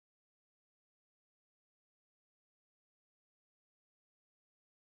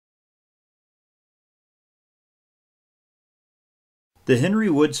The Henry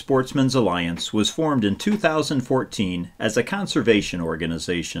Wood Sportsman's Alliance was formed in 2014 as a conservation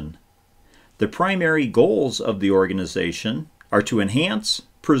organization. The primary goals of the organization are to enhance,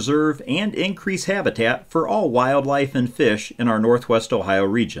 preserve, and increase habitat for all wildlife and fish in our Northwest Ohio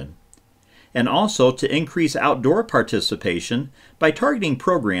region, and also to increase outdoor participation by targeting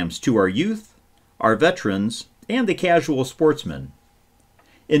programs to our youth, our veterans, and the casual sportsman.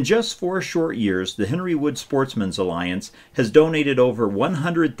 In just 4 short years, the Henry Wood Sportsman's Alliance has donated over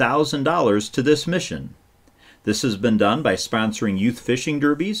 $100,000 to this mission. This has been done by sponsoring youth fishing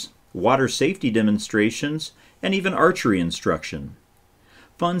derbies, water safety demonstrations, and even archery instruction.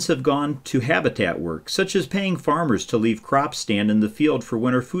 Funds have gone to habitat work, such as paying farmers to leave crops stand in the field for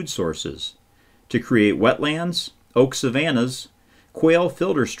winter food sources, to create wetlands, oak savannas, quail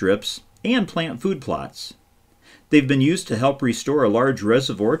filter strips, and plant food plots. They've been used to help restore a large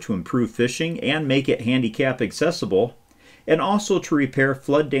reservoir to improve fishing and make it handicap accessible, and also to repair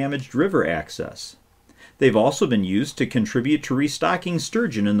flood-damaged river access. They've also been used to contribute to restocking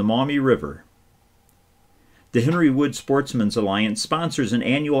sturgeon in the Maumee River. The Henry Wood Sportsman's Alliance sponsors an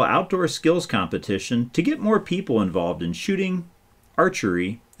annual outdoor skills competition to get more people involved in shooting,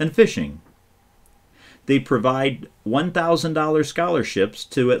 archery, and fishing. They provide $1,000 scholarships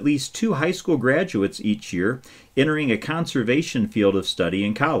to at least 2 high school graduates each year entering a conservation field of study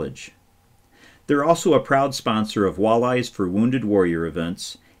in college. They're also a proud sponsor of Walleyes for Wounded Warrior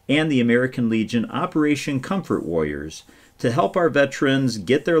events and the American Legion Operation Comfort Warriors to help our veterans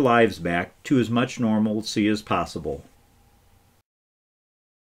get their lives back to as much normalcy as possible.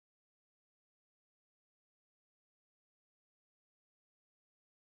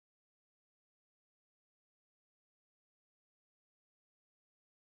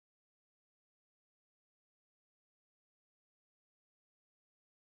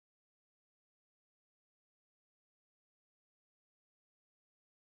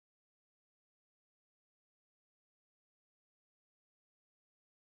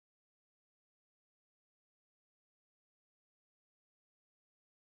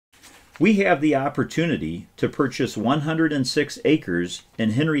 We have the opportunity to purchase 106 acres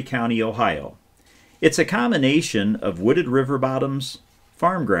in Henry County, Ohio. It's a combination of wooded river bottoms,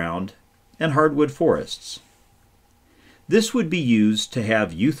 farm ground, and hardwood forests. This would be used to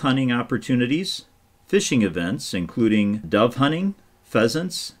have youth hunting opportunities, fishing events including dove hunting,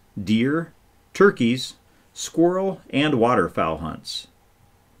 pheasants, deer, turkeys, squirrel, and waterfowl hunts.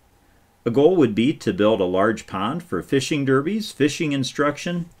 A goal would be to build a large pond for fishing derbies, fishing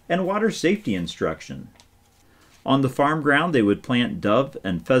instruction, and water safety instruction. On the farm ground, they would plant dove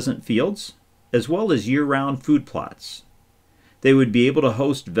and pheasant fields, as well as year-round food plots. They would be able to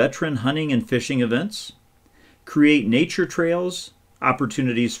host veteran hunting and fishing events, create nature trails,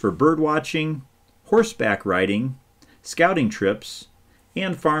 opportunities for bird watching, horseback riding, scouting trips,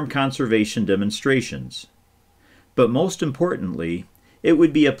 and farm conservation demonstrations. But most importantly, it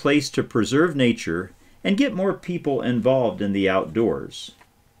would be a place to preserve nature and get more people involved in the outdoors.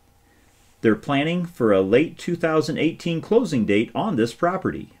 They're planning for a late 2018 closing date on this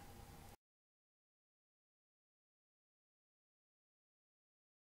property.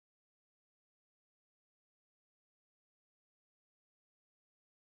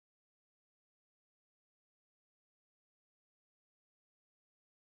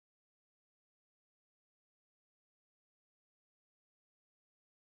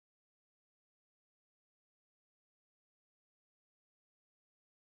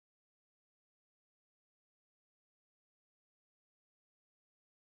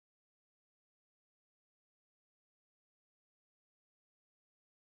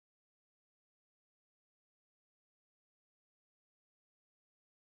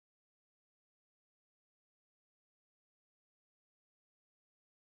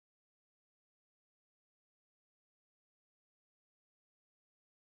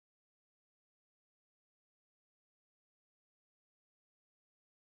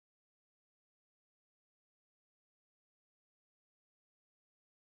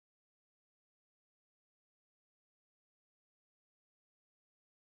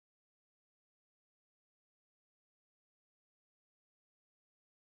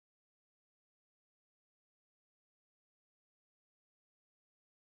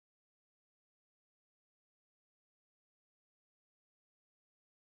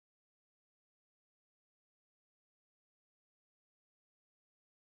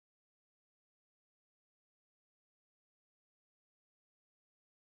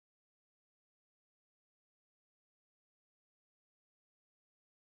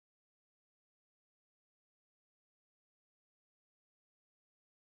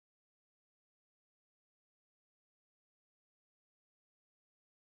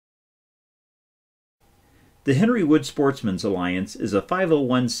 The Henry Wood Sportsmans Alliance is a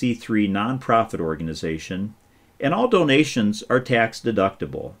 501c3 nonprofit organization, and all donations are tax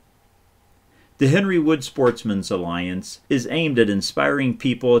deductible. The Henry Wood Sportsmans Alliance is aimed at inspiring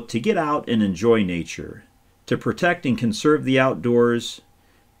people to get out and enjoy nature, to protect and conserve the outdoors,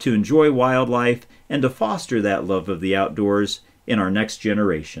 to enjoy wildlife, and to foster that love of the outdoors in our next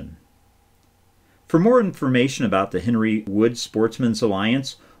generation. For more information about the Henry Wood Sportsmans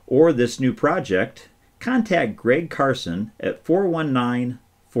Alliance or this new project, contact Greg Carson at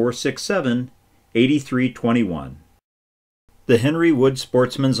 419-467-8321. The Henry Wood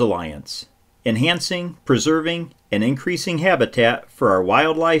Sportsmans Alliance, enhancing, preserving, and increasing habitat for our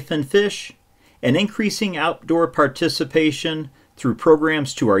wildlife and fish, and increasing outdoor participation through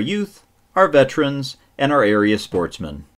programs to our youth, our veterans, and our area sportsmen.